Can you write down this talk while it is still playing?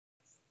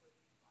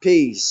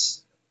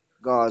Peace,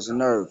 gods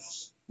and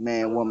earths,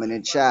 man, woman,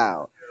 and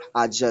child.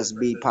 I just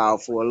be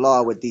powerful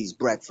Allah with these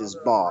breakfast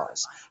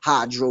bars.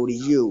 Hydro to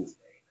you.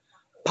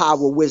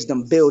 Power,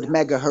 wisdom, build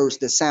megahertz,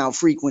 the sound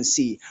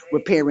frequency,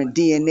 repairing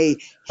DNA,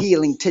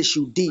 healing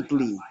tissue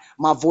deeply.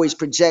 My voice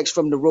projects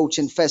from the roach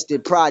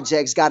infested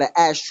projects, got an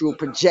astral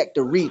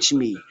projector reach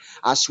me.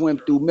 I swim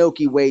through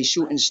Milky Way,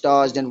 shooting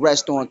stars, then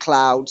rest on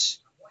clouds,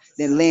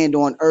 then land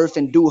on earth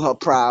and do her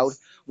proud.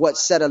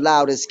 What's said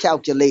aloud is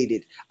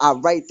calculated. I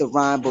write the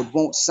rhyme but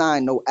won't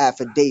sign no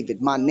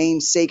affidavit. My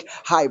namesake,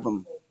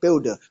 Hiram,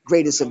 builder,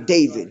 greatest of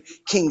David,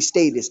 king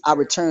status. I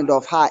returned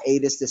off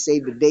hiatus to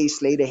save the day,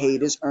 slay the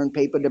haters, earn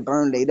paper to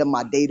burn later.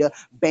 My data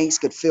banks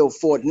could fill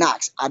Fort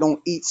Knox. I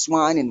don't eat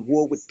swine and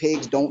war with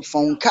pigs, don't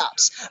phone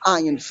cops.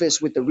 Iron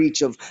fist with the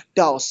reach of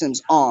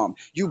Dawson's arm.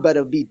 You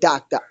better be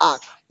Dr.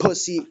 Ock,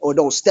 pussy, or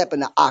don't step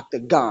in the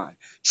octagon.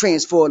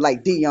 Transfer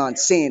like Deion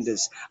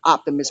Sanders.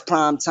 Optimus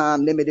Prime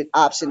Time, limited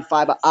option,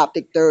 fiber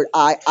optic, third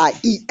eye,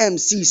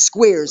 IEMC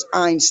squares,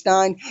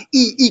 Einstein,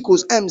 E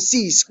equals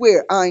MC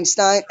squared,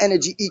 Einstein,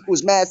 energy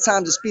equals mass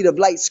times the speed of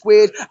light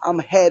squared. I'm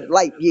ahead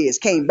light years,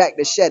 came back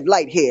to shed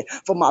light here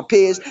for my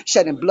peers,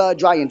 shedding blood,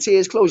 drying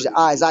tears, close your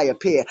eyes, I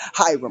appear.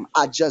 Hiram,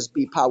 I just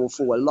be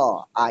powerful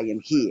Allah, I am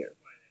here.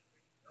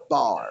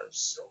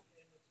 Bars.